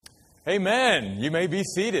Amen. You may be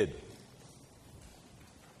seated.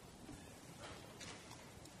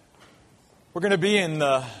 We're going to be in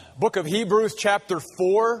the book of Hebrews chapter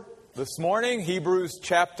 4 this morning. Hebrews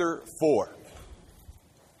chapter 4.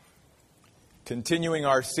 Continuing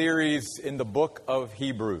our series in the book of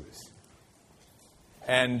Hebrews.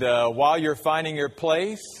 And while you're finding your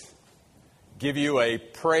place, give you a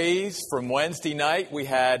praise from Wednesday night. We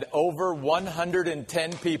had over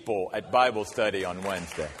 110 people at Bible study on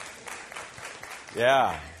Wednesday.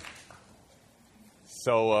 Yeah.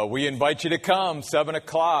 So we invite you to come, 7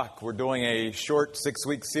 o'clock. We're doing a short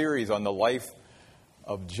 6-week series on the life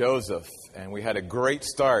of Joseph. And we had a great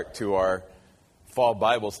start to our fall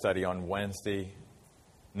Bible study on Wednesday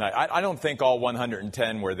night. I don't think all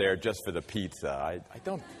 110 were there just for the pizza. I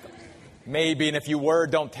don't. Maybe, and if you were,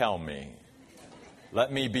 don't tell me.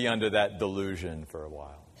 Let me be under that delusion for a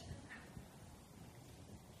while.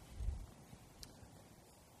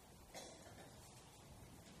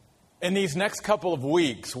 In these next couple of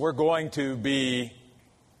weeks, we're going to be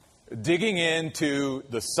digging into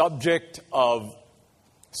the subject of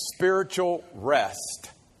spiritual rest.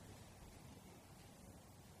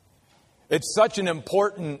 It's such an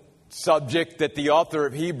important subject that the author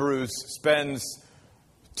of Hebrews spends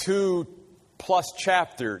 2+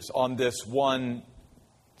 chapters on this one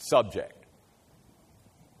subject.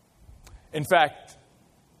 In fact,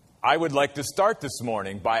 I would like to start this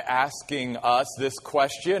morning by asking us this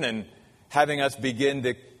question and having us begin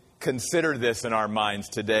to consider this in our minds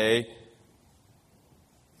today.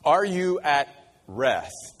 Are you at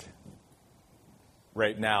rest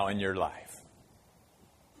right now in your life?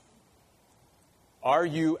 Are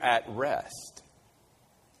you at rest?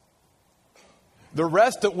 The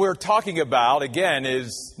rest that we're talking about, again,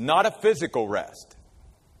 is not a physical rest.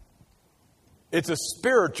 It's a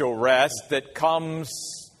spiritual rest that comes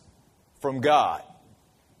from God.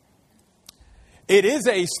 It is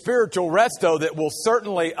a spiritual rest, though, that will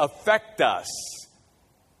certainly affect us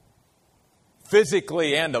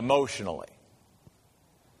physically and emotionally.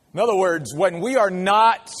 In other words, when we are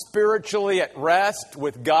not spiritually at rest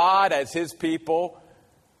with God as His people,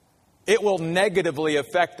 it will negatively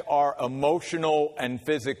affect our emotional and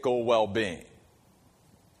physical well-being.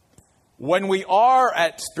 When we are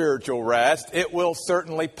at spiritual rest, it will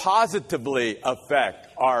certainly positively affect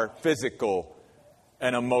our physical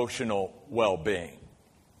and emotional well-being.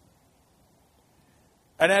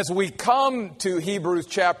 And as we come to Hebrews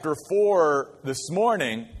chapter 4 this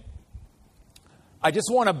morning, I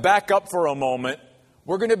just want to back up for a moment.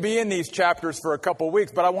 We're going to be in these chapters for a couple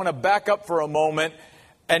weeks, but I want to back up for a moment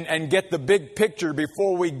and get the big picture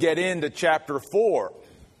before we get into chapter 4.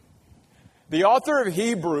 The author of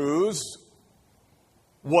Hebrews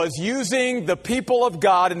was using the people of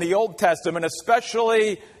God in the Old Testament,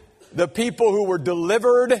 especially the people who were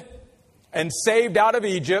delivered and saved out of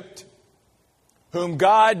Egypt, whom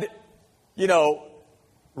God,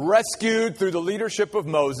 rescued through the leadership of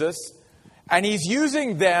Moses. And he's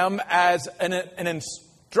using them as an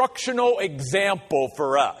instructional example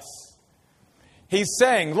for us. He's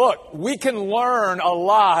saying, look, we can learn a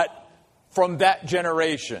lot from that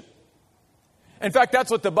generation. In fact, that's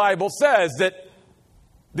what the Bible says, that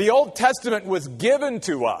the Old Testament was given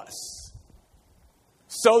to us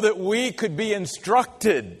so that we could be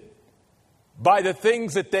instructed by the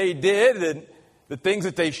things that they did and the things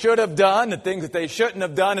that they should have done, the things that they shouldn't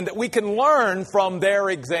have done, and that we can learn from their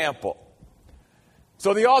example.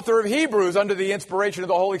 So the author of Hebrews, under the inspiration of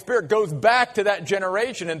the Holy Spirit, goes back to that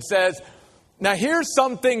generation and says, now here's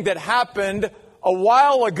something that happened a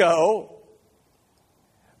while ago,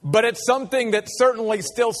 but it's something that certainly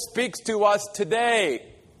still speaks to us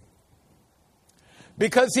today.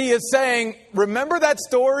 Because he is saying, remember that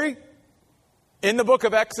story in the book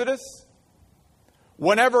of Exodus?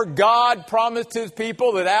 Whenever God promised His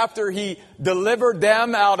people that after He delivered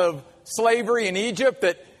them out of slavery in Egypt,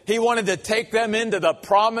 that He wanted to take them into the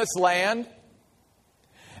promised land.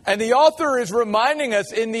 And the author is reminding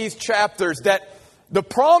us in these chapters that the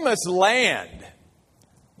promised land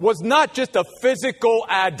was not just a physical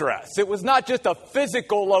address. It was not just a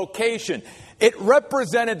physical location. It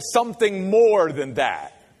represented something more than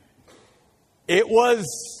that. It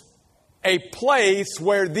was a place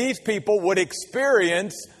where these people would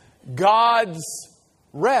experience God's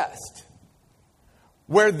rest,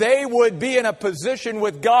 where they would be in a position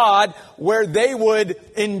with God where they would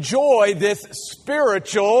enjoy this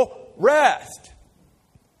spiritual rest.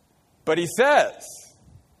 But he says,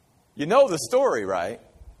 you know the story, right?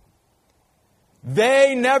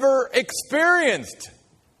 They never experienced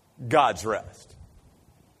God's rest.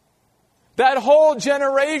 That whole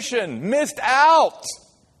generation missed out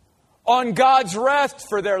on God's rest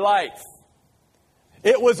for their life.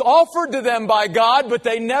 It was offered to them by God, but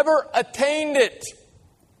they never attained it.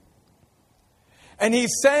 And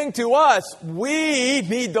He's saying to us, we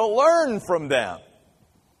need to learn from them.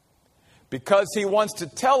 Because He wants to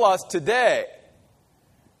tell us today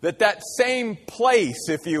that that same place,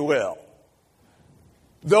 if you will,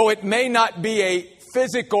 though it may not be a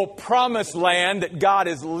physical promised land that God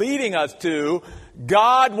is leading us to,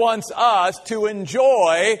 God wants us to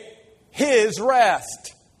enjoy His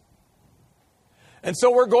rest. And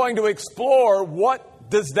so we're going to explore, what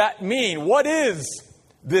does that mean? What is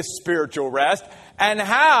this spiritual rest? And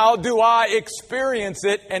how do I experience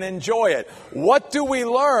it and enjoy it? What do we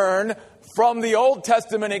learn from the Old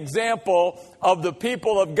Testament example of the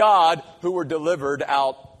people of God who were delivered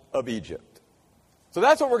out of Egypt? So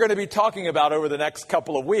that's what we're going to be talking about over the next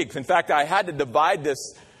couple of weeks. In fact, I had to divide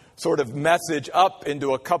this sort of message up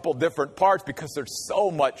into a couple different parts because there's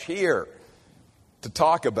so much here to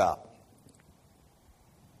talk about.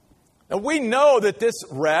 And we know that this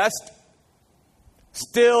rest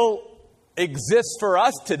still exists for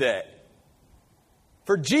us today.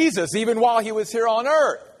 For Jesus, even while He was here on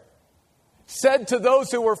earth, said to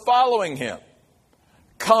those who were following Him,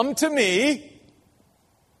 "Come to me,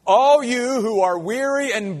 all you who are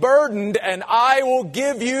weary and burdened, and I will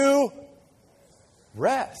give you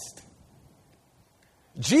rest."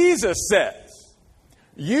 Jesus says,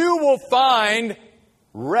 you will find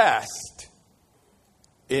rest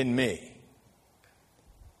in me.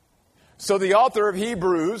 So the author of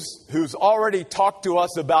Hebrews, who's already talked to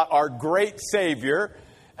us about our great Savior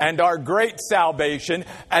and our great salvation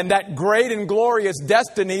and that great and glorious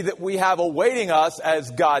destiny that we have awaiting us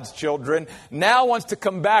as God's children, now wants to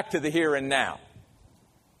come back to the here and now.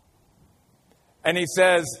 And he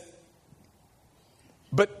says,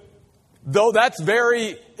 but though that's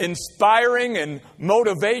very inspiring and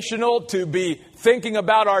motivational to be thinking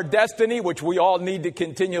about our destiny, which we all need to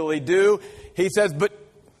continually do, he says, but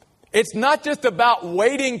it's not just about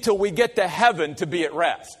waiting till we get to heaven to be at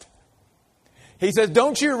rest. He says,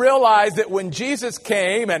 don't you realize that when Jesus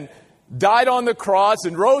came and died on the cross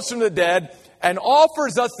and rose from the dead and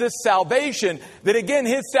offers us this salvation, that again,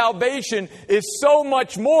 His salvation is so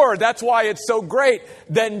much more, that's why it's so great,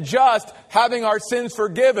 than just having our sins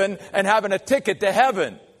forgiven and having a ticket to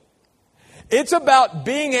heaven. It's about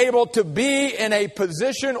being able to be in a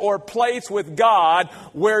position or place with God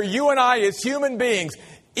where you and I as human beings,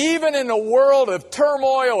 even in a world of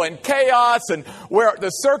turmoil and chaos and where the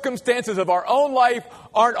circumstances of our own life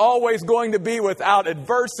aren't always going to be without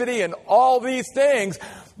adversity and all these things,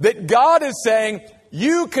 that God is saying,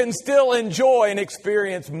 you can still enjoy and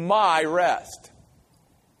experience my rest.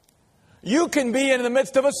 You can be in the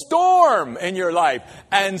midst of a storm in your life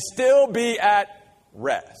and still be at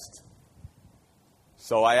rest.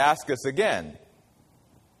 So I ask us again,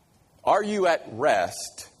 are you at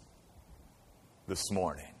rest this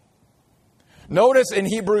morning? Notice in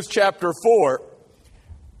Hebrews chapter 4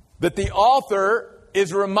 that the author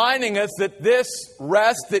is reminding us that this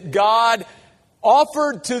rest that God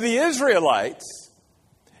offered to the Israelites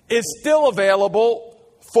is still available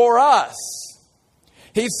for us.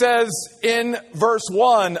 He says in verse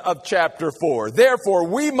 1 of chapter 4, therefore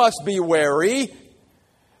we must be wary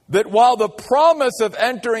that while the promise of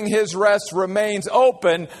entering His rest remains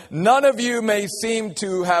open, none of you may seem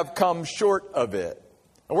to have come short of it.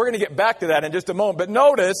 And we're going to get back to that in just a moment. But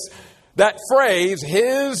notice that phrase,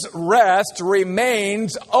 His rest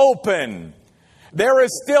remains open. There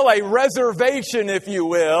is still a reservation, if you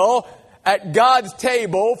will, at God's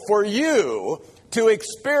table for you to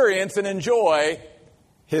experience and enjoy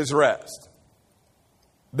His rest.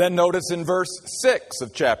 Then notice in verse 6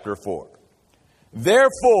 of chapter 4.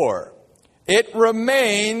 Therefore, it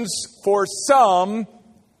remains for some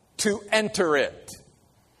to enter it.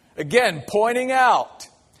 Again, pointing out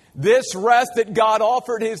this rest that God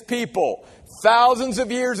offered His people thousands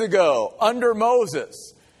of years ago under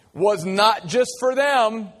Moses was not just for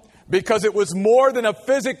them, because it was more than a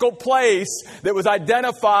physical place that was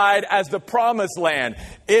identified as the promised land.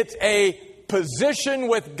 It's a position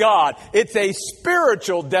with God. It's a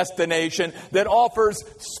spiritual destination that offers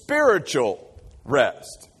spiritual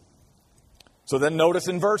rest. So then notice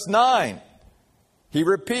in verse 9, he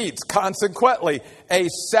repeats, consequently, a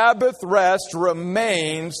Sabbath rest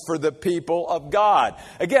remains for the people of God.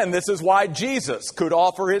 Again, this is why Jesus could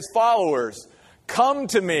offer His followers, come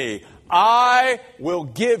to me, I will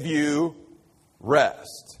give you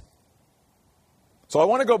rest. So I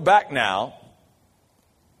want to go back now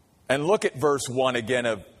and look at verse 1 again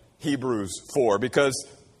of Hebrews 4, because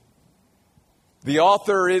the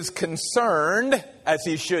author is concerned, as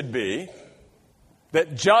he should be,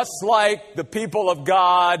 that just like the people of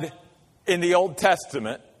God in the Old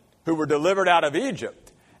Testament who were delivered out of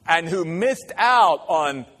Egypt and who missed out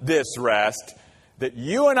on this rest, that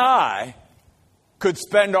you and I could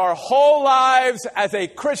spend our whole lives as a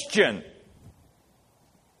Christian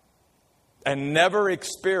and never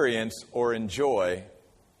experience or enjoy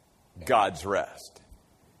God's rest.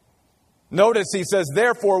 Notice he says,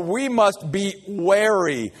 therefore we must be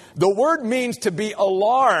wary. The word means to be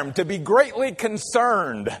alarmed, to be greatly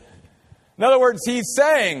concerned. In other words, he's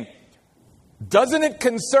saying, doesn't it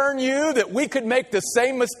concern you that we could make the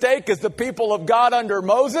same mistake as the people of God under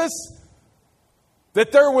Moses?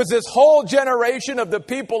 That there was this whole generation of the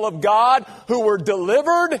people of God who were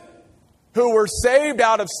delivered, who were saved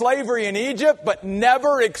out of slavery in Egypt, but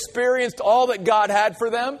never experienced all that God had for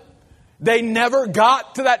them. They never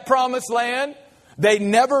got to that promised land. They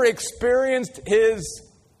never experienced His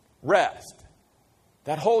rest.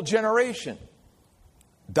 That whole generation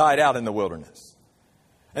died out in the wilderness.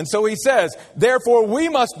 And so he says, therefore we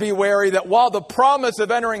must be wary that while the promise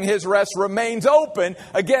of entering His rest remains open,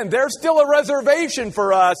 again, there's still a reservation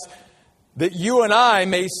for us that you and I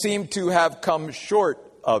may seem to have come short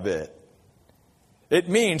of it. It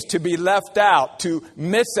means to be left out, to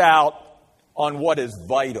miss out on what is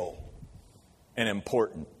vital and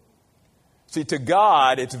important. See, to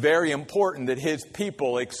God, it's very important that His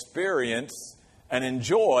people experience and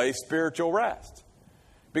enjoy spiritual rest.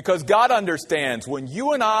 Because God understands when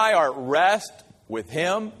you and I are at rest with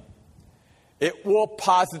Him, it will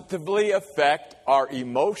positively affect our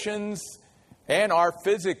emotions and our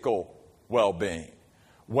physical well-being.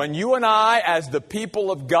 When you and I, as the people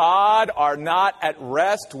of God, are not at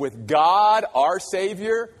rest with God, our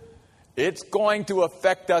Savior, it's going to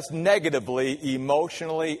affect us negatively,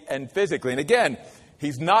 emotionally, and physically. And again,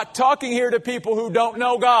 he's not talking here to people who don't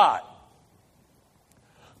know God.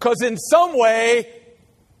 Because in some way,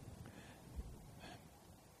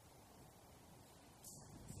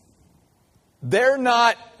 they're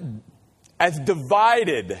not as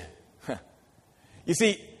divided. You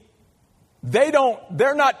see,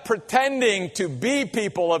 they're not pretending to be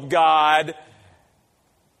people of God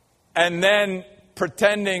and then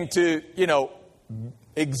pretending to,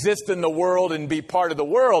 exist in the world and be part of the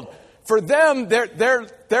world. For them,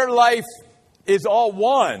 their life is all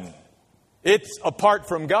one. It's apart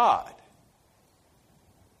from God.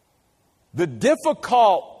 The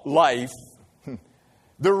difficult life,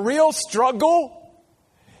 the real struggle,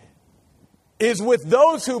 is with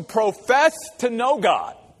those who profess to know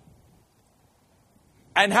God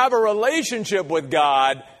and have a relationship with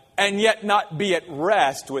God and yet not be at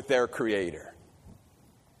rest with their Creator.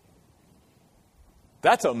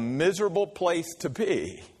 That's a miserable place to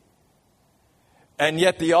be. And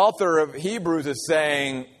yet the author of Hebrews is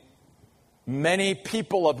saying many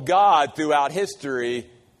people of God throughout history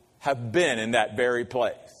have been in that very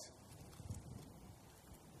place.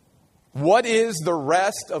 What is the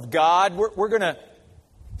rest of God? We're going to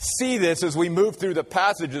see this as we move through the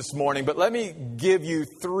passage this morning, but let me give you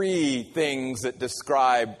 3 things that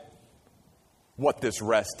describe what this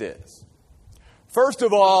rest is. First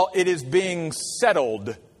of all, it is being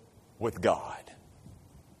settled with God.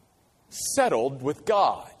 Settled with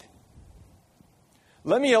God.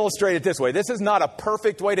 Let me illustrate it this way. This is not a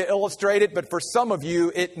perfect way to illustrate it, but for some of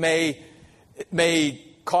you, it may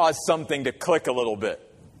cause something to click a little bit.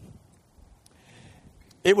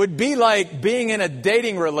 It would be like being in a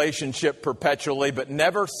dating relationship perpetually, but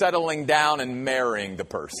never settling down and marrying the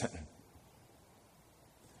person.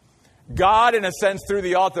 God, in a sense, through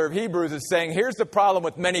the author of Hebrews, is saying, here's the problem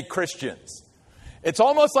with many Christians. It's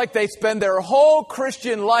almost like they spend their whole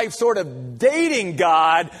Christian life sort of dating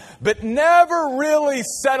God, but never really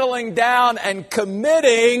settling down and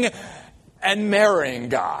committing and marrying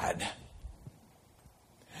God.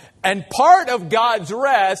 And part of God's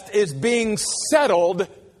rest is being settled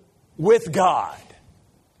with God.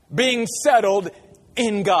 Being settled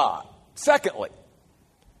in God. Secondly,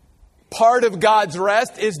 part of God's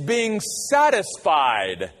rest is being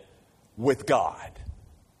satisfied with God.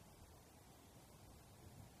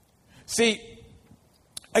 See,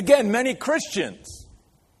 again, many Christians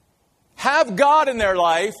have God in their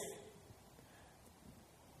life,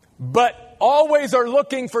 but always are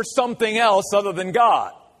looking for something else other than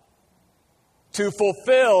God to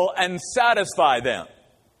fulfill and satisfy them.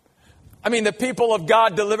 I mean, the people of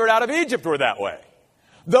God delivered out of Egypt were that way.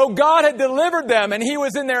 Though God had delivered them and He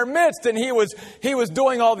was in their midst and He was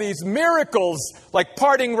doing all these miracles like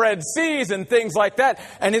parting Red Seas and things like that,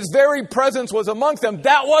 and His very presence was amongst them,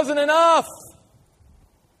 that wasn't enough.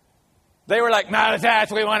 They were like,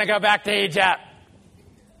 Moses, we want to go back to Egypt.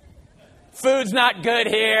 Food's not good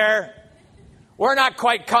here. were not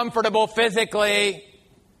quite comfortable physically.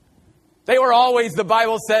 They were always, the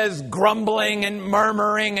Bible says, grumbling and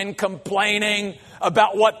murmuring and complaining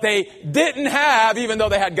about what they didn't have, even though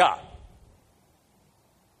they had God.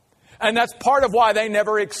 And that's part of why they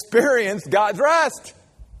never experienced God's rest.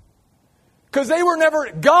 Because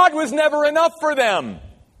God was never enough for them.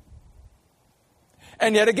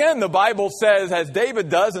 And yet again, the Bible says, as David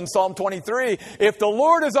does in Psalm 23, if the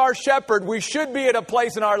Lord is our shepherd, we should be at a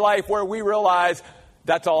place in our life where we realize,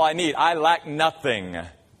 that's all I need. I lack nothing.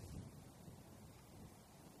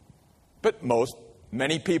 But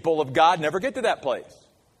many people of God never get to that place.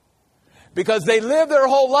 Because they live their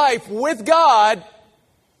whole life with God,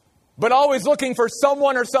 but always looking for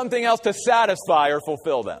someone or something else to satisfy or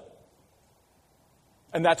fulfill them.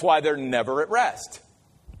 And that's why they're never at rest.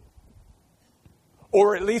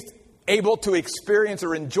 Or at least able to experience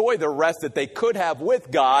or enjoy the rest that they could have with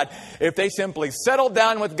God if they simply settled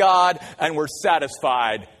down with God and were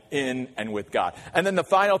satisfied in and with God. And then the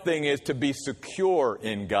final thing is to be secure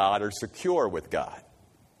in God or secure with God.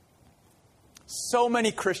 So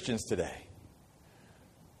many Christians today,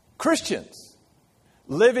 Christians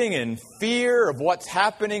living in fear of what's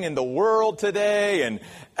happening in the world today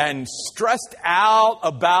and stressed out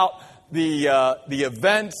about the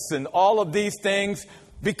events and all of these things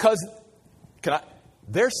because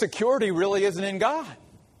their security really isn't in God.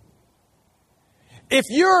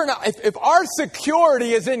 If our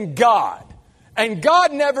security is in God and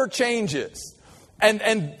God never changes,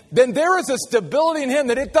 and then there is a stability in Him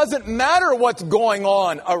that it doesn't matter what's going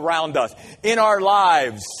on around us, in our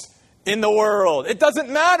lives, in the world. It doesn't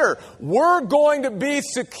matter. We're going to be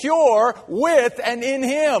secure with and in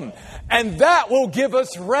Him. And that will give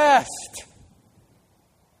us rest.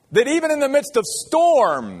 That even in the midst of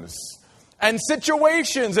storms and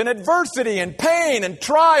situations and adversity and pain and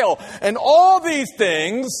trial and all these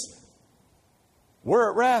things, we're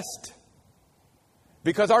at rest.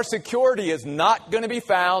 Because our security is not going to be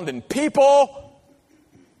found in people,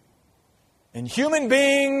 in human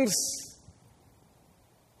beings,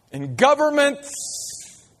 in governments,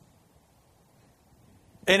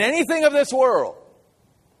 in anything of this world.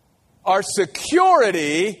 Our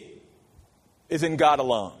security is in God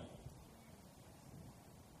alone.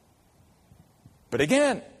 But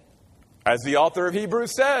again, as the author of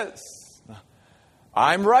Hebrews says,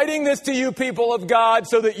 I'm writing this to you, people of God,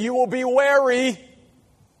 so that you will be wary,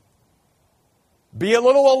 be a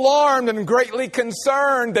little alarmed and greatly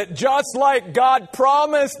concerned that just like God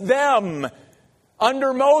promised them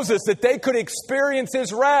under Moses that they could experience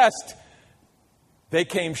His rest, they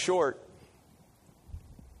came short.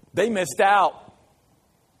 They missed out.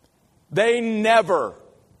 They never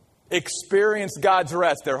experienced God's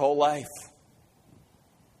rest their whole life.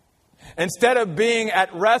 Instead of being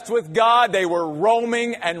at rest with God, they were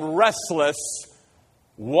roaming and restless,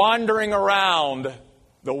 wandering around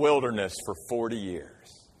the wilderness for 40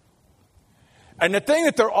 years. And the thing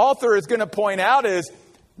that their author is going to point out is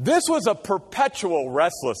this was a perpetual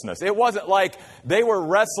restlessness. It wasn't like they were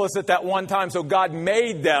restless at that one time, so God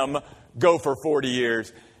made them go for 40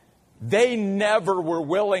 years. They never were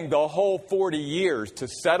willing the whole 40 years to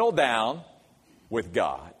settle down with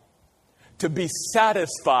God, to be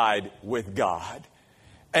satisfied with God,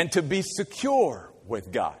 and to be secure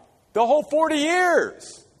with God. The whole 40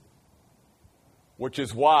 years. Which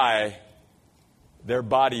is why their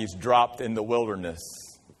bodies dropped in the wilderness,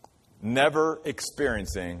 never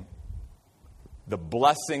experiencing the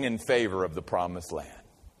blessing and favor of the promised land.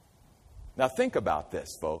 Now think about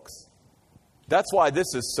this, folks. That's why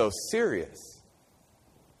this is so serious.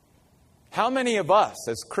 How many of us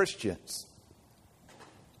as Christians,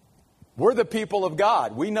 we're the people of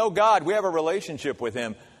God. We know God. We have a relationship with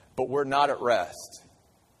Him, but we're not at rest.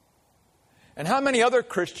 And how many other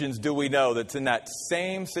Christians do we know that's in that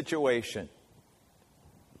same situation?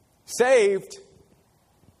 Saved,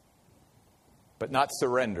 but not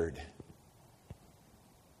surrendered.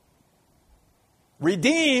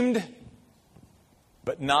 Redeemed,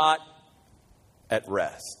 but not at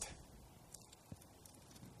rest.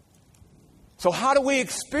 So how do we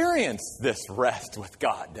experience this rest with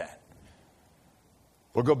God then?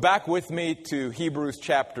 Well, go back with me to Hebrews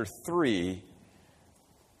chapter 3,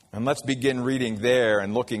 and let's begin reading there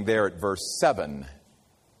and looking there at verse 7.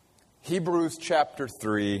 Hebrews chapter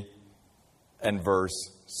 3 and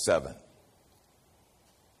verse 7.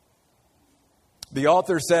 The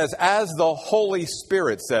author says, as the Holy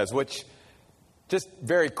Spirit says, which just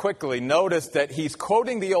very quickly notice that he's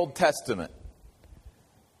quoting the Old Testament.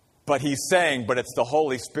 But he's saying, but it's the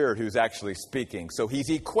Holy Spirit who's actually speaking. So he's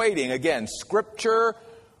equating, again, Scripture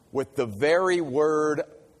with the very Word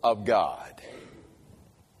of God.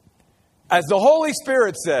 As the Holy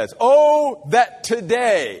Spirit says, oh, that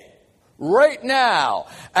today, right now,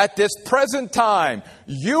 at this present time,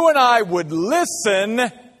 you and I would listen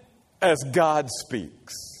as God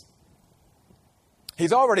speaks.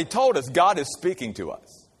 He's already told us God is speaking to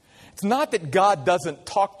us. It's not that God doesn't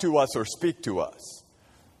talk to us or speak to us.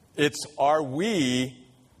 It's, are we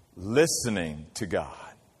listening to God?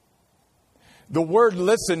 The word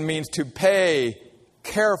listen means to pay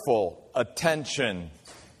careful attention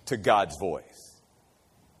to God's voice.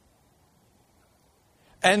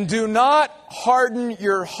 And do not harden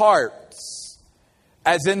your hearts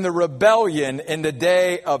as in the rebellion in the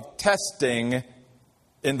day of testing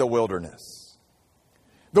in the wilderness.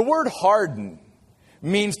 The word harden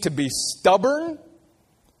means to be stubborn,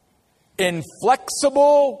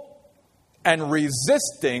 inflexible, and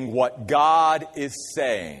resisting what God is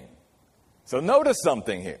saying. So notice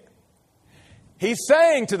something here. He's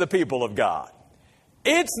saying to the people of God,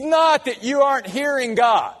 it's not that you aren't hearing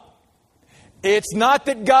God. It's not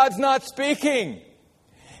that God's not speaking.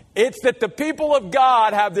 It's that the people of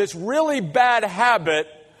God have this really bad habit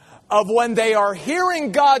of when they are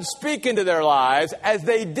hearing God speak into their lives, as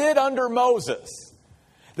they did under Moses,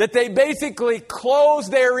 that they basically close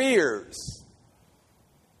their ears.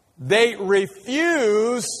 They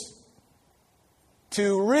refuse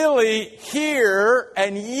to really hear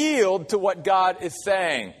and yield to what God is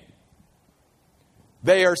saying.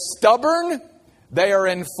 They are stubborn, they are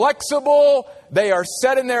inflexible, they are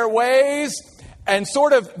set in their ways, and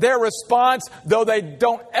sort of their response, though they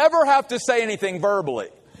don't ever have to say anything verbally,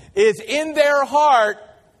 is in their heart,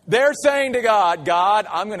 they're saying to God, God,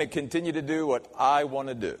 I'm going to continue to do what I want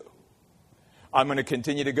to do. I'm going to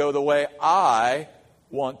continue to go the way I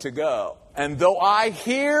want to go. And though I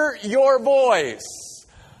hear your voice,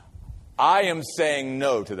 I am saying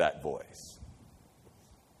no to that voice.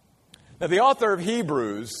 Now, the author of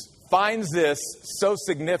Hebrews finds this so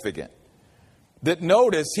significant that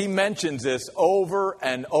notice he mentions this over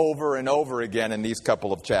and over and over again in these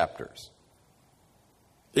couple of chapters.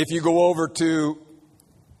 If you go over to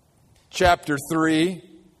chapter 3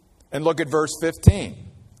 and look at verse 15,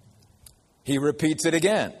 he repeats it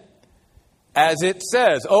again. As it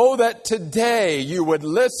says, oh, that today you would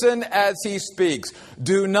listen as he speaks.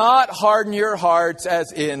 Do not harden your hearts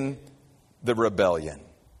as in the rebellion.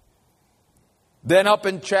 Then up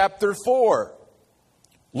in chapter 4,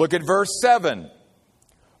 look at verse 7.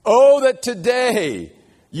 Oh, that today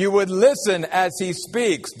you would listen as he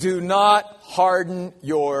speaks. Do not harden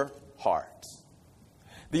your hearts.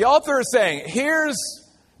 The author is saying, here's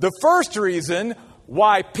the first reason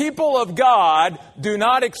why people of God do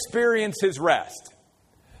not experience his rest.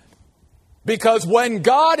 Because when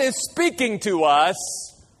God is speaking to us,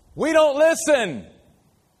 we don't listen.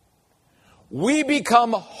 We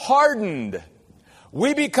become hardened.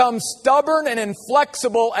 We become stubborn and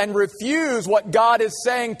inflexible and refuse what God is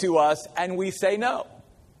saying to us, and we say no.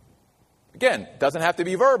 Again, it doesn't have to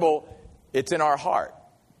be verbal. It's in our heart.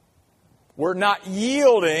 We're not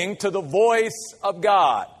yielding to the voice of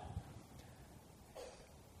God.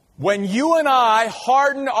 When you and I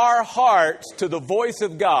harden our hearts to the voice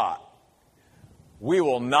of God, we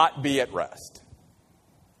will not be at rest.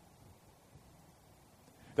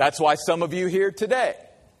 That's why some of you here today,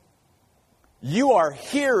 you are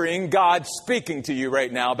hearing God speaking to you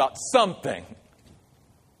right now about something.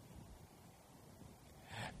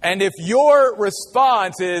 And if your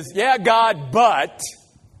response is, yeah, God, but,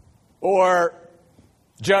 or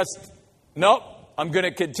just, nope, I'm going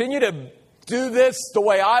to continue to do this the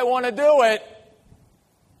way I want to do it,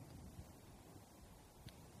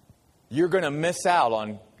 you're going to miss out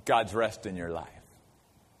on God's rest in your life.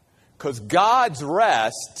 Because God's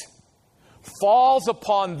rest falls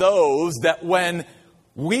upon those that when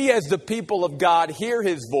we as the people of God hear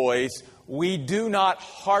his voice, we do not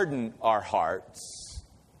harden our hearts.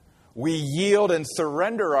 We yield and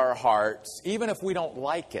surrender our hearts, even if we don't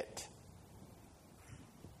like it.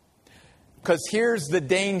 Because here's the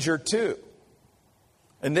danger too.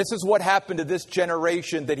 And this is what happened to this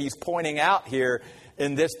generation that he's pointing out here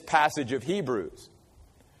in this passage of Hebrews.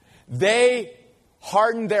 They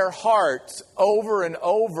hardened their hearts over and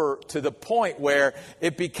over to the point where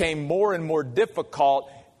it became more and more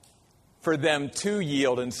difficult for them to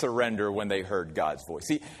yield and surrender when they heard God's voice.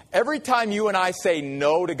 See, every time you and I say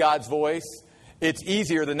no to God's voice, it's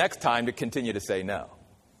easier the next time to continue to say no.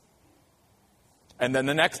 And then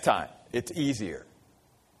the next time, it's easier.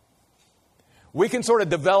 We can sort of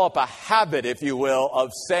develop a habit, if you will,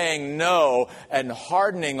 of saying no and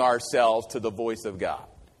hardening ourselves to the voice of God.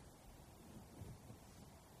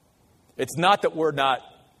 It's not that we're not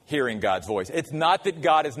hearing God's voice. It's not that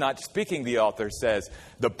God is not speaking, the author says.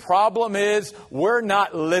 The problem is we're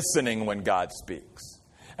not listening when God speaks.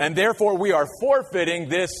 And therefore we are forfeiting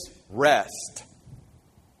this rest.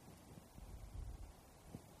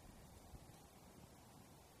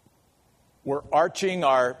 We're arching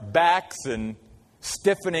our backs and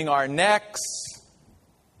stiffening our necks.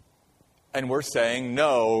 And we're saying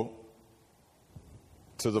no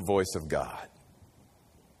to the voice of God.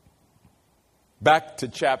 Back to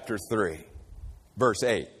chapter 3, verse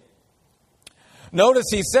 8. Notice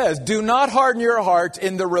he says, do not harden your hearts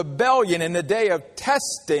in the rebellion in the day of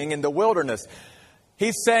testing in the wilderness.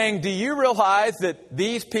 He's saying, do you realize that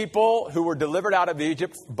these people who were delivered out of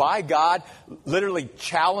Egypt by God literally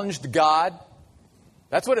challenged God?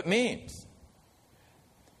 That's what it means.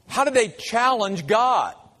 How did they challenge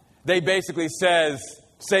God? They basically say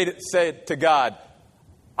to God,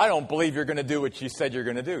 I don't believe you're going to do what you said you're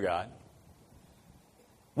going to do, God.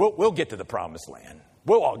 We'll get to the promised land.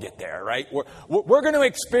 We'll all get there, right? We're going to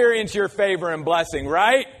experience your favor and blessing,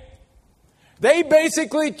 right? They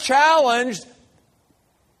basically challenged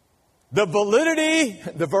the validity,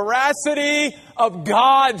 the veracity of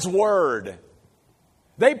God's word.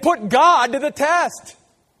 They put God to the test.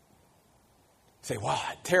 Say, wow,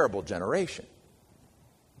 terrible generation.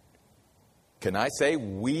 Can I say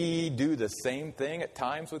we do the same thing at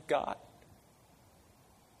times with God?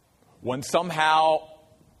 When somehow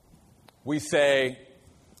we say,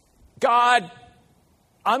 God,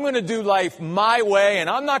 I'm going to do life my way and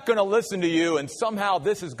I'm not going to listen to you, and somehow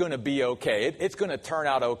this is going to be okay. It's going to turn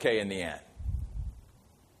out okay in the end.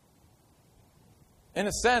 In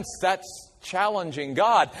a sense, that's challenging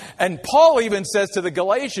God. And Paul even says to the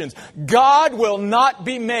Galatians, God will not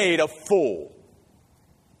be made a fool.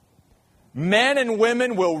 Men and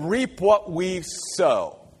women will reap what we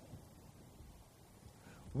sow.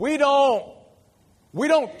 We don't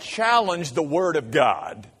challenge the Word of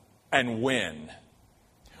God and win.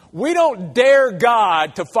 We don't dare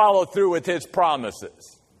God to follow through with His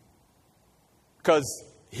promises. Because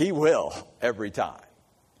He will every time.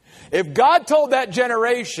 If God told that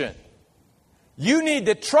generation, you need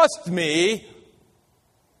to trust me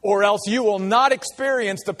or else you will not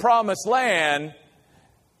experience the promised land,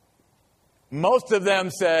 most of them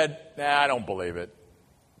said, I don't believe it.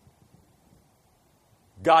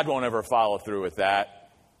 God won't ever follow through with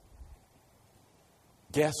that.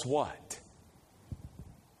 Guess what?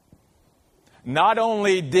 Not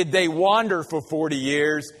only did they wander for 40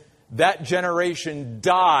 years, that generation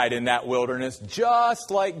died in that wilderness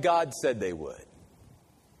just like God said they would.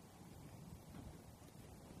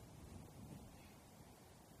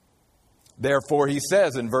 Therefore, he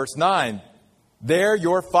says in verse 9, there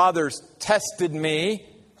your fathers tested me,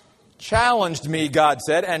 challenged me, God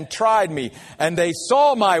said, and tried me. And they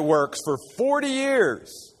saw my works for 40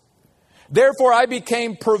 years. Therefore I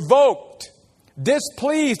became provoked,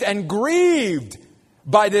 displeased, and grieved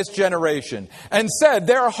by this generation, and said,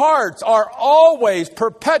 their hearts are always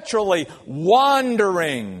perpetually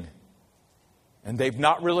wandering, and they've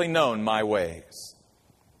not really known my ways.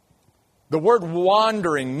 The word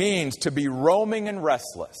wandering means to be roaming and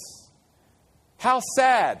restless. How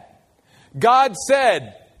sad. God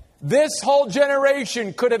said, this whole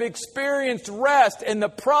generation could have experienced rest in the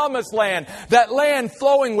promised land, that land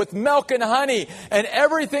flowing with milk and honey and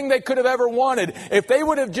everything they could have ever wanted. If they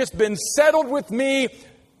would have just been settled with me,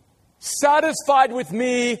 satisfied with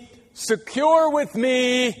me, secure with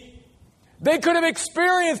me, they could have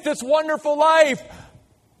experienced this wonderful life,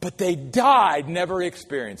 but they died never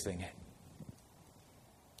experiencing it.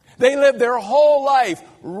 They lived their whole life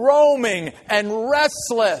roaming and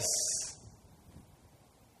restless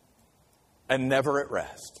and never at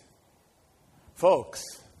rest. Folks,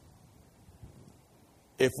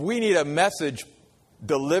 if we need a message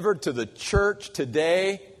delivered to the church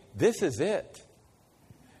today, this is it.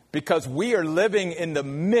 Because we are living in the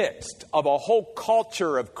midst of a whole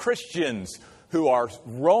culture of Christians who are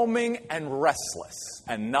roaming and restless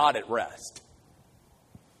and not at rest.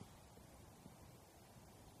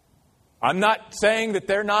 I'm not saying that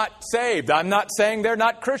they're not saved. I'm not saying they're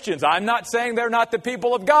not Christians. I'm not saying they're not the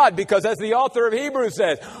people of God, because as the author of Hebrews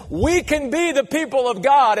says, we can be the people of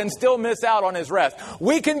God and still miss out on His rest.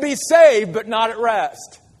 We can be saved but not at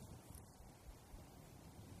rest.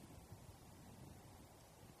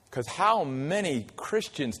 Because how many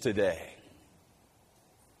Christians today,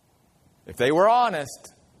 if they were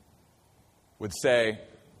honest, would say,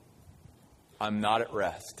 I'm not at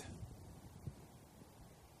rest.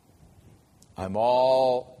 I'm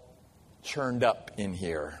all churned up in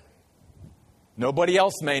here. Nobody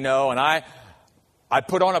else may know, and I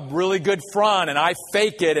put on a really good front, and I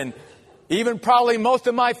fake it, and even probably most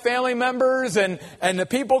of my family members and the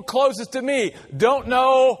people closest to me don't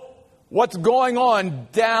know what's going on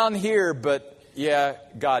down here, but yeah,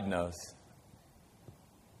 God knows.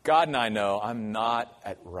 God and I know I'm not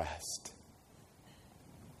at rest.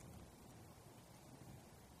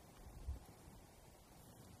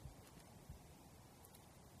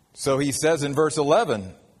 So he says in verse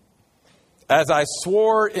 11, as I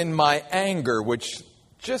swore in my anger, which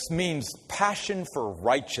just means passion for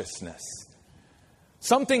righteousness.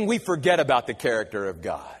 Something we forget about the character of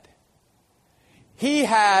God. He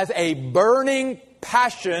has a burning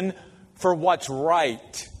passion for what's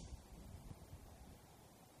right.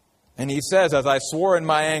 And he says, as I swore in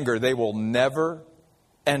my anger, they will never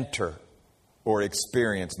enter or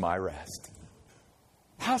experience my rest.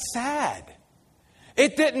 How sad.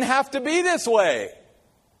 It didn't have to be this way.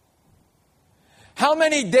 How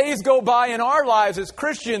many days go by in our lives as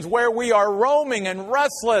Christians where we are roaming and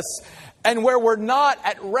restless and where we're not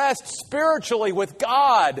at rest spiritually with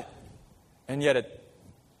God? And yet it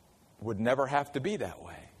would never have to be that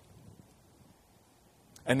way.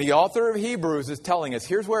 And the author of Hebrews is telling us,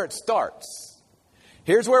 here's where it starts.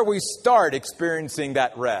 Here's where we start experiencing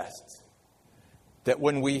that rest. That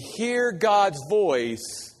when we hear God's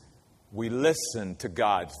voice, we listen to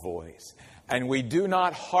God's voice. And we do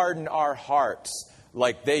not harden our hearts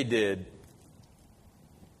like they did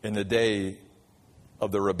in the day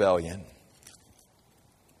of the rebellion.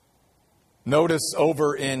 Notice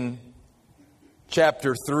over in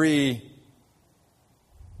chapter 3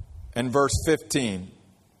 and verse 15.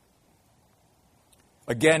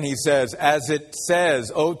 Again, he says, as it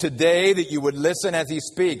says, "Oh, today that you would listen as he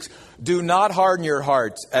speaks. Do not harden your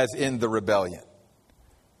hearts as in the rebellion.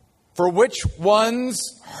 For which ones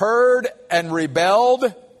heard and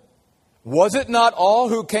rebelled? Was it not all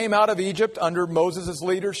who came out of Egypt under Moses'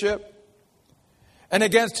 leadership? And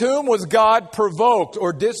against whom was God provoked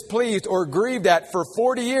or displeased or grieved at for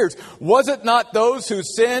 40 years? Was it not those who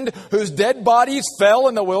sinned, whose dead bodies fell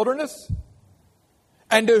in the wilderness?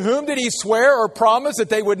 And to whom did he swear or promise that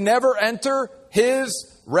they would never enter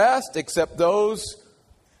his rest except those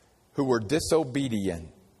who were disobedient?"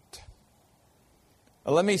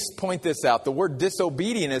 Now, let me point this out. The word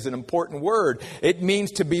disobedient is an important word. It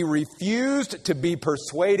means to be refused to be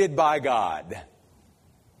persuaded by God.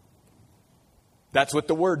 That's what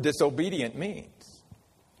the word disobedient means.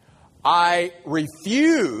 I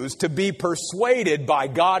refuse to be persuaded by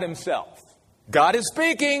God himself. God is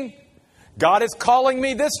speaking. God is calling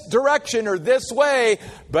me this direction or this way,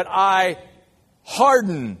 but I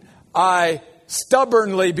harden. I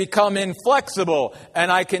stubbornly become inflexible,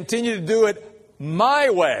 and I continue to do it my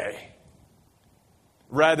way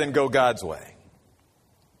rather than go God's way.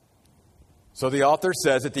 So the author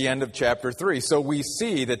says at the end of chapter 3, so we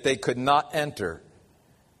see that they could not enter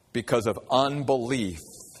because of unbelief,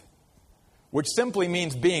 which simply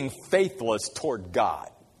means being faithless toward God.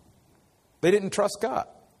 They didn't trust God,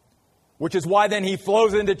 which is why then he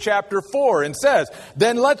flows into chapter 4 and says,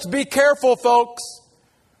 then let's be careful, folks,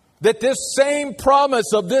 that this same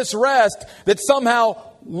promise of this rest, that somehow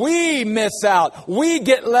we miss out, we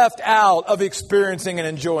get left out of experiencing and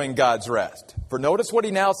enjoying God's rest. For notice what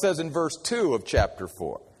he now says in verse 2 of chapter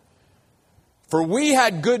 4. For we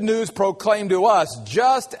had good news proclaimed to us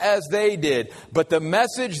just as they did, but the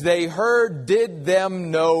message they heard did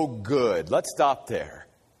them no good. Let's stop there.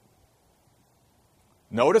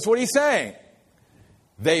 Notice what he's saying.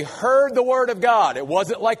 They heard the word of God. It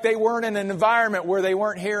wasn't like they weren't in an environment where they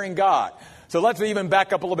weren't hearing God. So let's even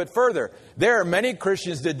back up a little bit further. There are many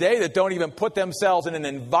Christians today that don't even put themselves in an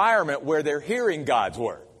environment where they're hearing God's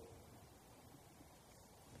word.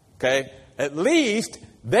 Okay? At least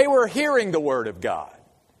they were hearing the word of God.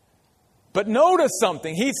 But notice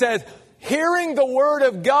something. He says, hearing the word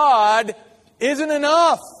of God isn't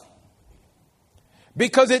enough.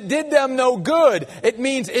 Because it did them no good. It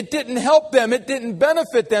means it didn't help them. It didn't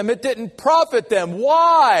benefit them. It didn't profit them.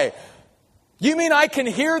 Why? You mean I can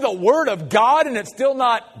hear the word of God and it still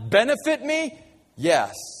not benefit me?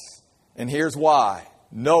 Yes. And here's why.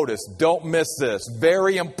 Notice, don't miss this.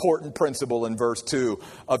 Very important principle in verse 2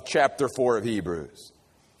 of chapter 4 of Hebrews.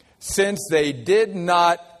 Since they did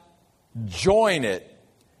not join it,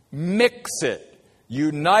 mix it,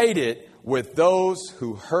 unite it with those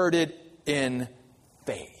who heard it in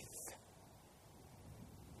faith.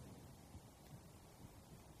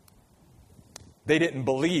 They didn't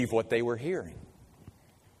believe what they were hearing.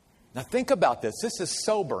 Now think about this. This is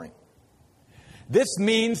sobering. This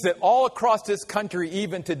means that all across this country,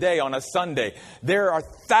 even today on a Sunday, there are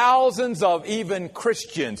thousands of even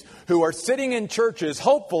Christians who are sitting in churches,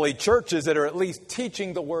 hopefully churches that are at least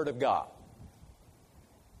teaching the Word of God.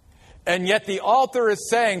 And yet the author is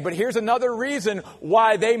saying, but here's another reason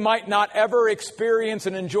why they might not ever experience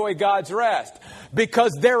and enjoy God's rest.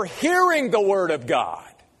 Because they're hearing the Word of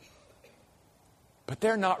God, but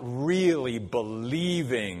they're not really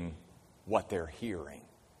believing what they're hearing.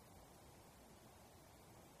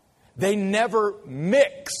 They never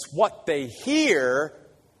mix what they hear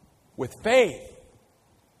with faith.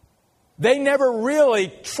 They never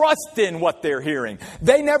really trust in what they're hearing.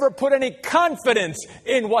 They never put any confidence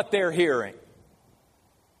in what they're hearing.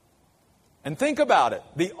 And think about it.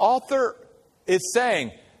 The author is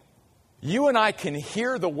saying, you and I can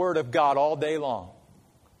hear the Word of God all day long.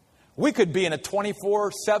 We could be in a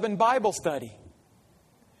 24/7 Bible study,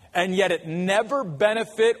 and yet it never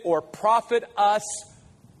benefit or profit us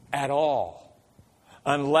at all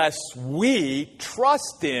unless we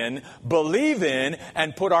trust in, believe in,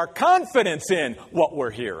 and put our confidence in what we're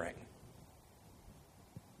hearing.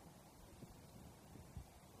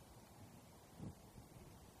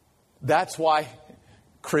 That's why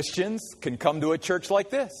Christians can come to a church like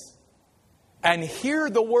this and hear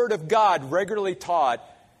the Word of God regularly taught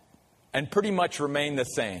and pretty much remain the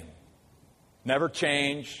same. Never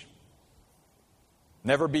change,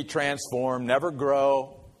 never be transformed, never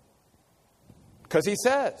grow. Because he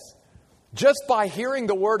says, just by hearing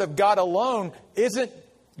the Word of God alone isn't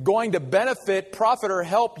going to benefit, profit, or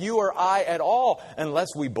help you or I at all unless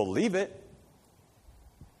we believe it.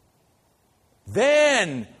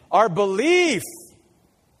 Then our belief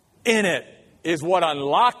in it is what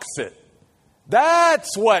unlocks it.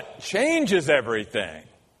 That's what changes everything.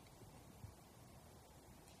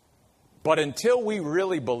 But until we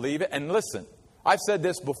really believe it, and listen, I've said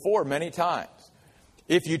this before many times.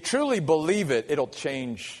 If you truly believe it, it'll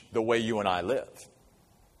change the way you and I live.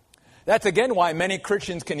 That's again why many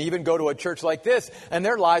Christians can even go to a church like this and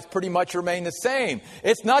their lives pretty much remain the same.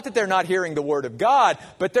 It's not that they're not hearing the Word of God,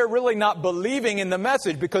 but they're really not believing in the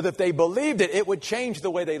message, because if they believed it, it would change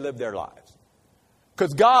the way they live their lives.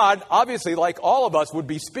 Because God, obviously, like all of us, would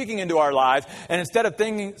be speaking into our lives, and instead of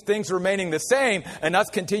things remaining the same and us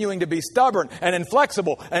continuing to be stubborn and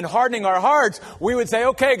inflexible and hardening our hearts, we would say,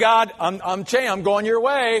 okay, God, I'm going your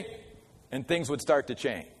way, and things would start to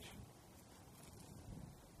change.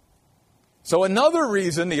 So another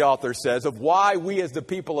reason, the author says, of why we as the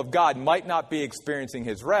people of God might not be experiencing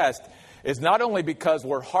His rest is not only because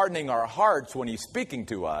we're hardening our hearts when He's speaking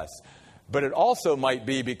to us, but it also might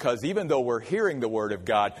be because even though we're hearing the Word of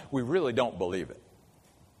God, we really don't believe it.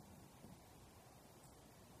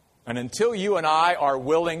 And until you and I are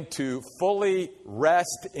willing to fully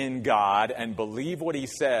rest in God and believe what He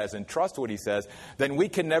says and trust what He says, then we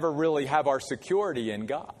can never really have our security in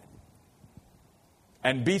God.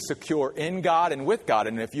 And be secure in God and with God.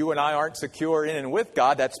 And if you and I aren't secure in and with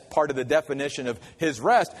God, that's part of the definition of His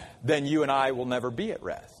rest, then you and I will never be at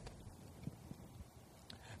rest.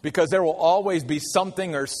 Because there will always be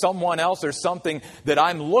something or someone else or something that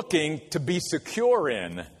I'm looking to be secure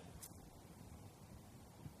in.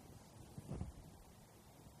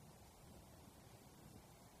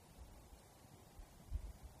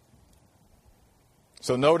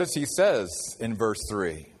 So notice he says in verse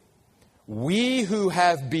 3, we who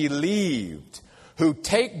have believed, who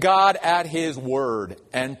take God at His word,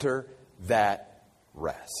 enter that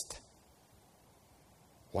rest.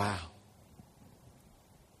 Wow.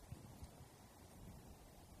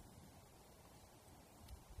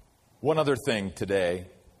 One other thing today,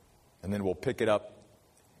 and then we'll pick it up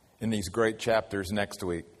in these great chapters next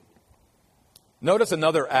week. Notice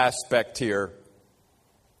another aspect here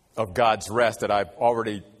of God's rest that I've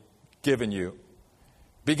already given you,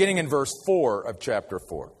 beginning in verse 4 of chapter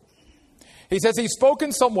 4. He says He's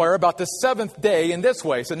spoken somewhere about the seventh day in this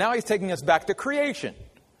way. So now He's taking us back to creation,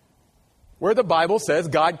 where the Bible says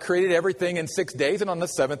God created everything in 6 days, and on the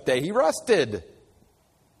seventh day He rested.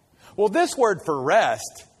 Well, this word for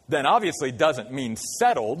rest then obviously doesn't mean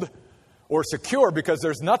settled or secure, because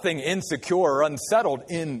there's nothing insecure or unsettled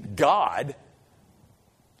in God.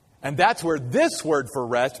 And that's where this word for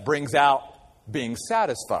rest brings out being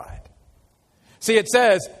satisfied. See, it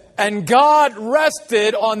says, and God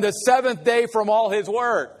rested on the seventh day from all His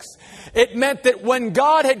works. It meant that when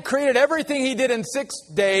God had created everything He did in 6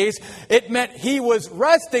 days, it meant He was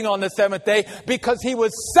resting on the seventh day because He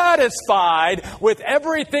was satisfied with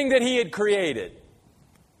everything that He had created.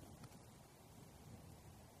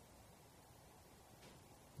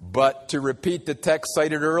 But to repeat the text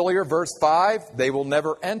cited earlier, verse 5, they will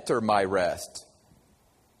never enter my rest.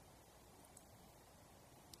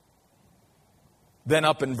 Then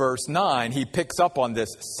up in verse 9, he picks up on this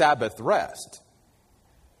Sabbath rest.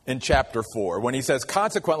 in chapter 4 when he says,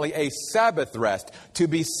 consequently, a Sabbath rest to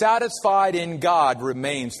be satisfied in God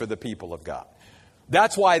remains for the people of God.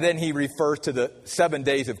 That's why then he refers to the 7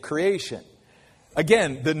 days of creation.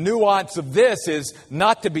 Again, the nuance of this is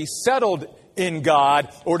not to be settled in God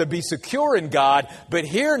or to be secure in God, but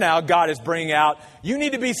here now God is bringing out, you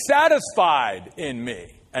need to be satisfied in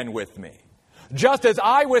me and with me. Just as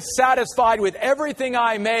I was satisfied with everything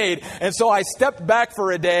I made, and so I stepped back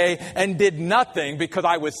for a day and did nothing because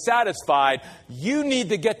I was satisfied, you need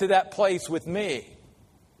to get to that place with me.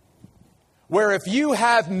 Where if you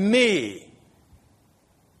have me,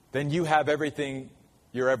 then you have everything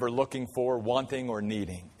you're ever looking for, wanting, or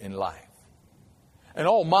needing in life. And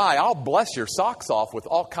oh my, I'll bless your socks off with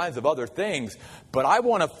all kinds of other things, but I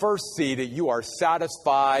want to first see that you are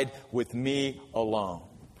satisfied with me alone.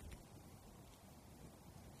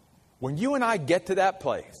 When you and I get to that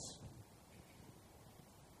place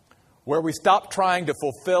where we stop trying to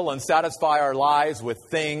fulfill and satisfy our lives with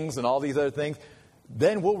things and all these other things,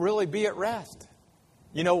 then we'll really be at rest.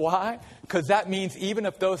 You know why? Because that means even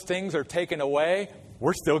if those things are taken away,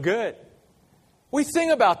 we're still good. We sing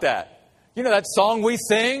about that. You know that song we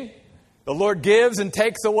sing? The Lord gives and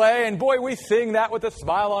takes away. And boy, we sing that with a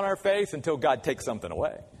smile on our face until God takes something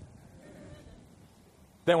away.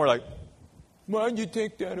 Then we're like, why'd you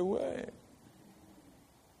take that away?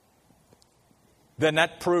 Then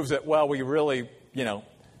that proves that, well, we really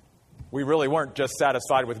weren't just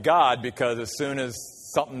satisfied with God, because as soon as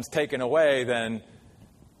something's taken away, then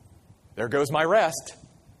there goes my rest.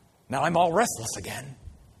 Now I'm all restless again.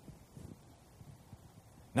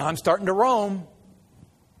 Now I'm starting to roam.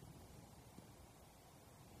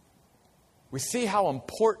 We see how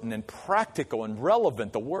important and practical and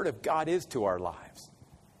relevant the Word of God is to our lives.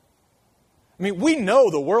 I mean, we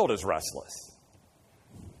know the world is restless.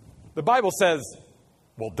 The Bible says,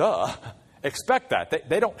 well, duh, expect that.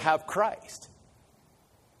 They don't have Christ.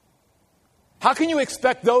 How can you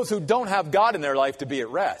expect those who don't have God in their life to be at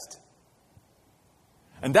rest?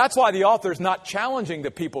 And that's why the author is not challenging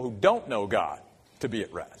the people who don't know God to be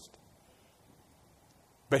at rest.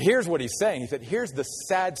 But here's what he's saying. He said, here's the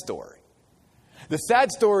sad story. The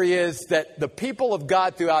sad story is that the people of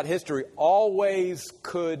God throughout history always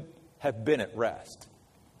could have been at rest.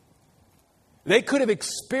 They could have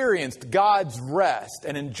experienced God's rest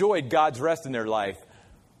and enjoyed God's rest in their life,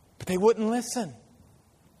 but they wouldn't listen.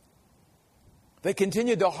 They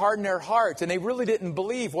continued to harden their hearts, and they really didn't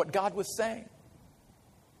believe what God was saying.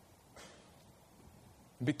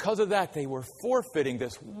 Because of that, they were forfeiting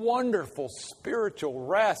this wonderful spiritual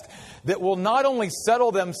rest that will not only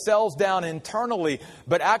settle themselves down internally,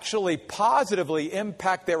 but actually positively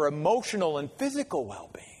impact their emotional and physical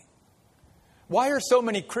well-being. Why are so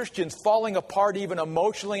many Christians falling apart even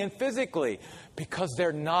emotionally and physically? Because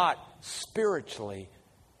they're not spiritually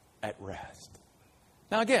at rest.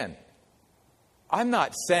 Now again, I'm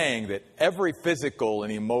not saying that every physical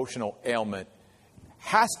and emotional ailment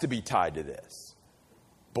has to be tied to this.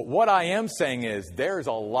 But what I am saying is there's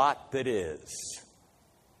a lot that is.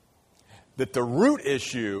 That the root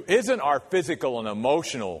issue isn't our physical and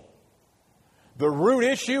emotional. The root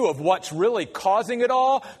issue of what's really causing it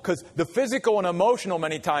all, because the physical and emotional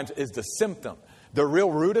many times is the symptom. The real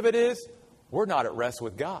root of it is we're not at rest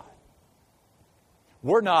with God.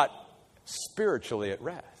 We're not spiritually at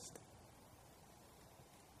rest.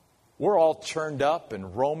 We're all churned up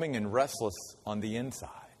and roaming and restless on the inside.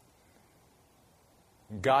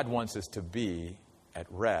 God wants us to be at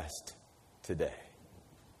rest today.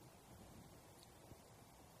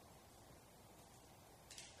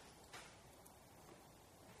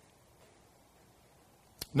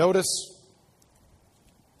 Notice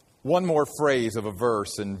one more phrase of a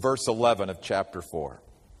verse in verse 11 of chapter 4.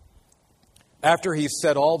 After he's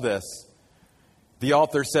said all this, the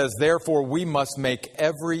author says, therefore we must make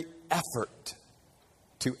every effort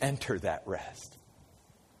to enter that rest.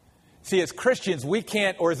 See, as Christians, we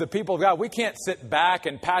can't, or as the people of God, we can't sit back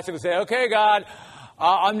and passively say, okay, God,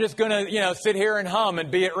 I'm just going to, sit here and hum and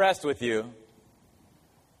be at rest with you.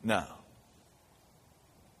 No.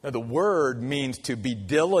 Now, the word means to be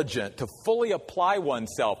diligent, to fully apply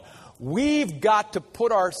oneself. We've got to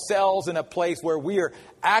put ourselves in a place where we are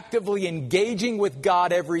actively engaging with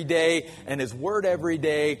God every day and His Word every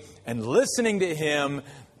day and listening to Him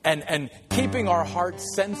and keeping our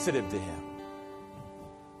hearts sensitive to Him.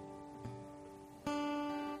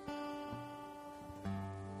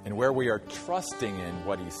 And where we are trusting in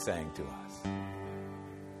what He's saying to us.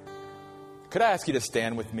 Could I ask you to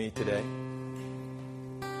stand with me today?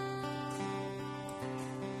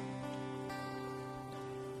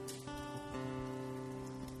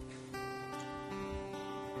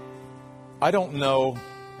 I don't know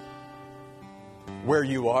where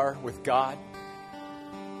you are with God.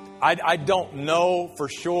 I don't know for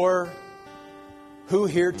sure who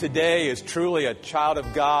here today is truly a child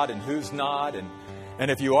of God and who's not.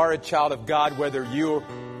 And if you are a child of God, whether you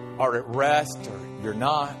are at rest or you're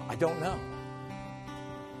not, I don't know.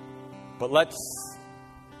 But let's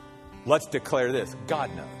declare this.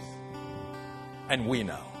 God knows. And we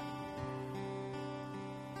know.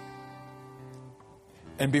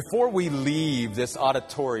 And before we leave this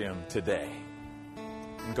auditorium today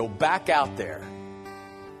and go back out there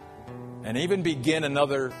and even begin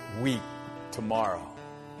another week tomorrow,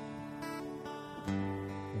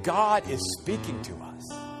 God is speaking to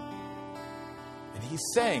us. And He's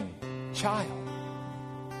saying, child,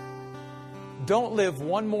 don't live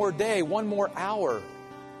one more day, one more hour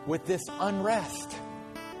with this unrest.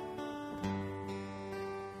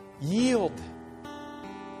 Yield.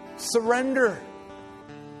 Surrender.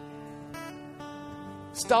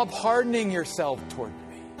 Stop hardening yourself toward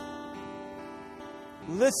me.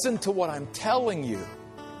 Listen to what I'm telling you.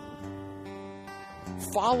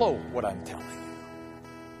 Follow what I'm telling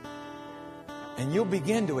you. And you'll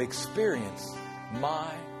begin to experience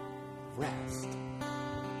my rest.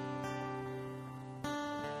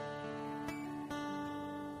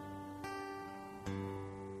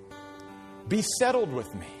 Be settled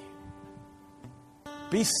with me.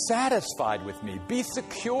 Be satisfied with me. Be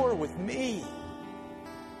secure with me.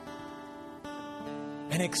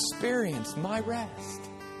 And experience my rest.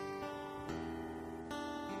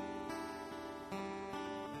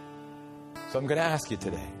 So I'm going to ask you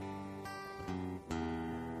today,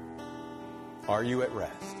 are you at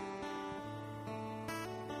rest?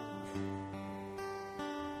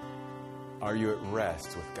 Are you at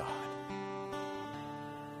rest with God?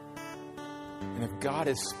 And if God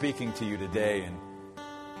is speaking to you today and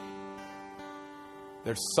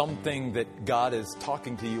there's something that God is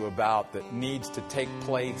talking to you about that needs to take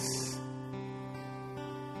place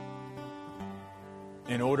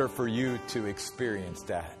in order for you to experience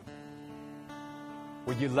that,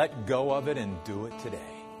 would you let go of it and do it today?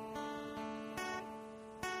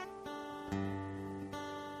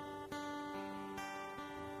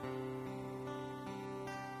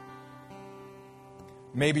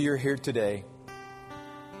 Maybe you're here today,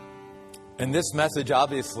 and this message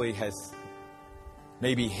obviously has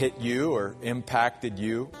maybe hit you or impacted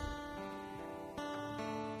you.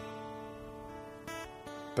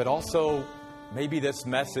 But also, maybe this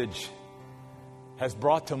message has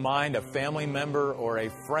brought to mind a family member or a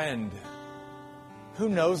friend who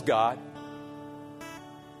knows God.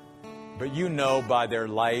 But you know by their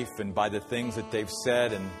life and by the things that they've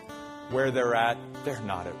said and where they're at, they're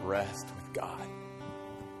not at rest with God.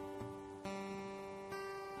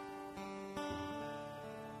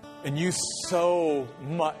 And you so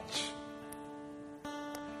much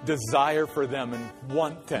desire for them and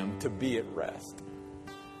want them to be at rest.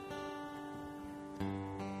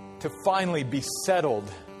 To finally be settled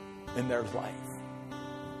in their life.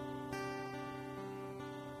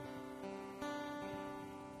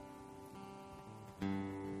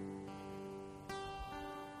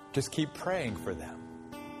 Just keep praying for them.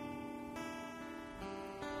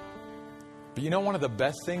 But you know, one of the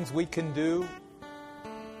best things we can do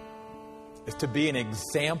is to be an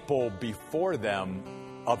example before them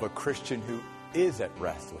of a Christian who is at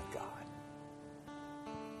rest with God.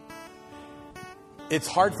 It's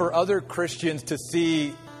hard for other Christians to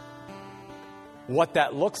see what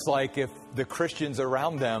that looks like if the Christians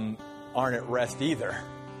around them aren't at rest either.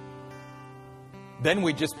 Then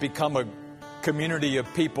we just become a community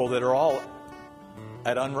of people that are all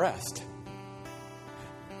at unrest.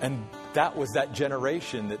 And that was that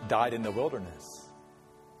generation that died in the wilderness.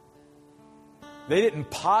 They didn't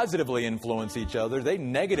positively influence each other. They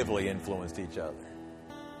negatively influenced each other.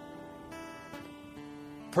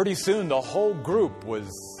 Pretty soon, the whole group was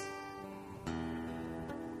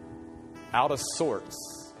out of sorts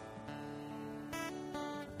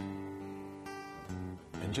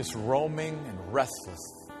and just roaming and restless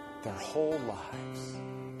their whole lives.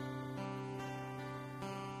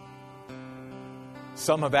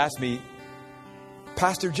 Some have asked me,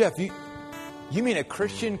 Pastor Jeff, you mean a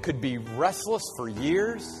Christian could be restless for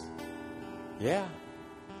years? Yeah.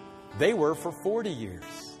 They were for 40 years.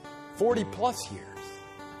 40 plus years.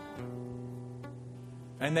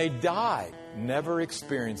 And they died never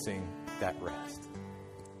experiencing that rest.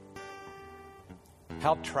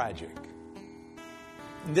 How tragic.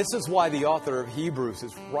 And this is why the author of Hebrews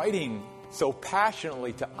is writing so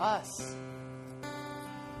passionately to us.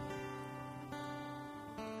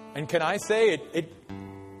 And can I say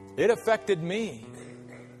it affected me.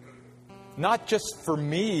 Not just for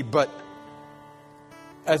me, but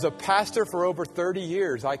As a pastor for over 30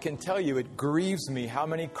 years, I can tell you it grieves me how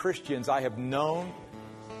many Christians I have known,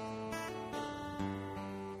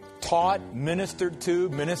 taught, ministered to,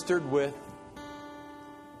 ministered with,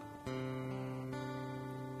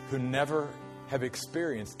 who never have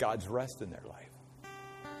experienced God's rest in their life.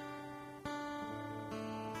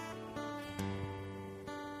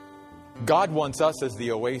 God wants us as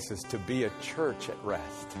the Oasis to be a church at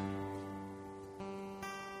rest,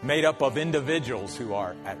 made up of individuals who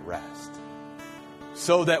are at rest,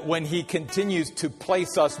 so that when He continues to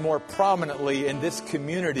place us more prominently in this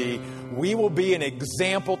community, we will be an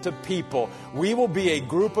example to people. We will be a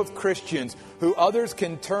group of Christians who others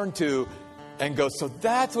can turn to and go, so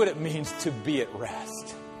that's what it means to be at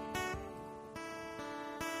rest.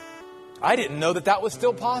 I didn't know that that was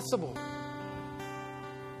still possible.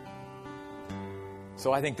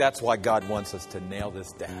 So I think that's why God wants us to nail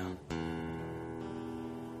this down.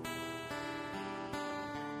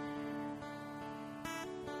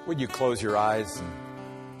 Would you close your eyes? And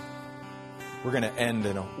we're going to end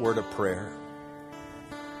in a word of prayer.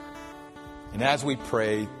 And as we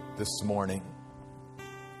pray this morning,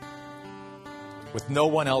 with no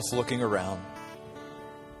one else looking around,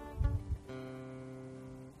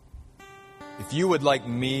 if you would like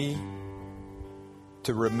me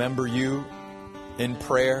to remember you in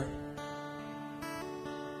prayer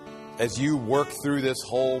as you work through this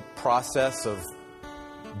whole process of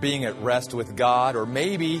being at rest with God, or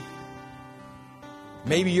maybe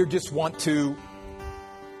you just want to,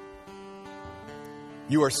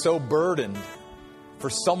 you are so burdened for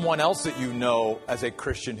someone else that you know as a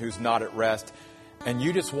Christian who's not at rest, and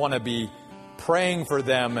you just want to be praying for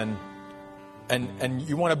them and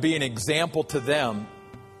you want to be an example to them.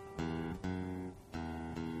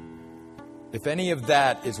 If any of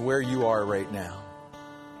that is where you are right now,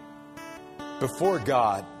 before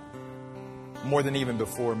God, more than even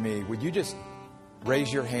before me, would you just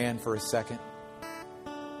raise your hand for a second?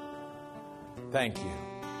 Thank you.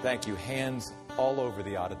 Thank you. Hands all over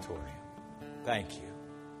the auditorium. Thank you.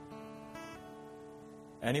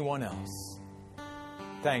 Anyone else?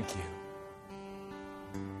 Thank you.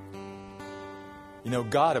 You know,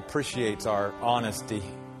 God appreciates our honesty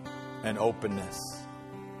and openness.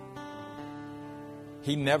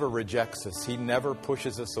 He never rejects us. He never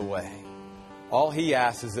pushes us away. All He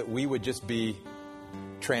asks is that we would just be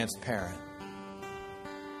transparent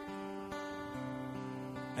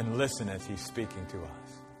and listen as He's speaking to us.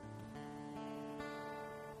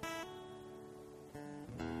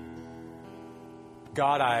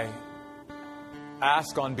 God, I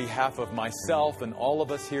ask on behalf of myself and all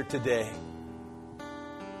of us here today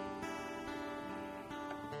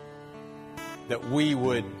that we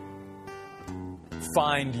would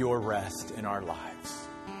find your rest in our lives.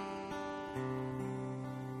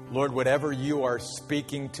 Lord, whatever you are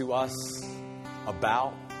speaking to us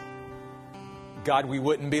about, God, we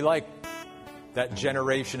wouldn't be like that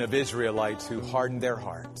generation of Israelites who hardened their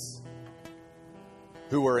hearts,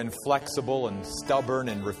 who were inflexible and stubborn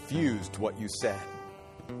and refused what you said.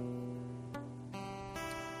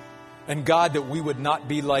 And God, that we would not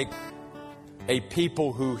be like a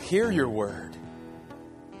people who hear your word,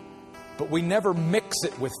 but we never mix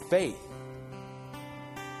it with faith.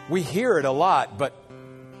 We hear it a lot, but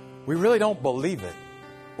we really don't believe it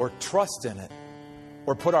or trust in it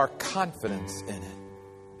or put our confidence in it.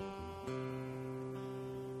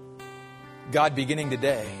 God, beginning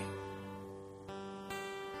today,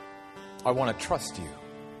 I want to trust you.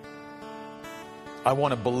 I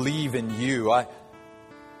want to believe in you. I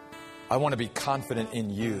want to be confident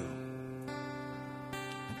in you.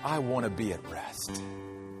 And I want to be at rest.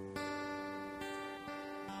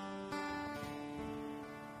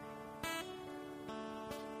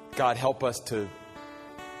 God, help us to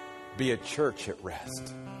be a church at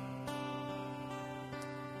rest.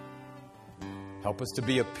 Help us to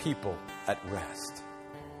be a people at rest.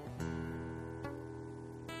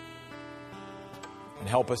 And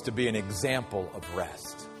help us to be an example of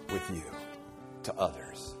rest with you to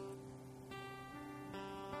others.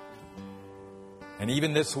 And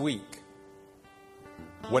even this week,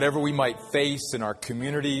 whatever we might face in our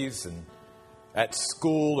communities and at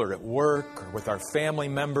school or at work or with our family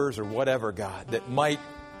members or whatever, God, that might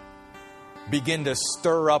begin to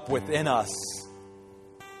stir up within us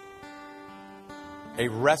a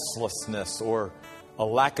restlessness or a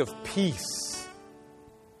lack of peace.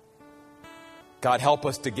 God, help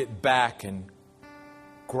us to get back and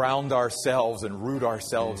ground ourselves and root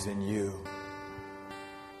ourselves in you.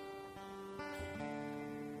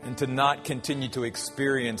 And to not continue to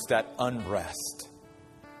experience that unrest,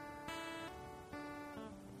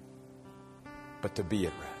 but to be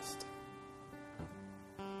at rest.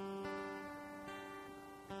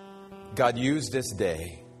 God, use this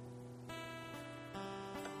day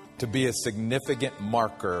to be a significant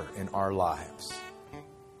marker in our lives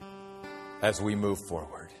as we move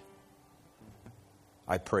forward.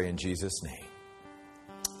 I pray in Jesus' name.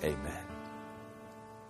 Amen.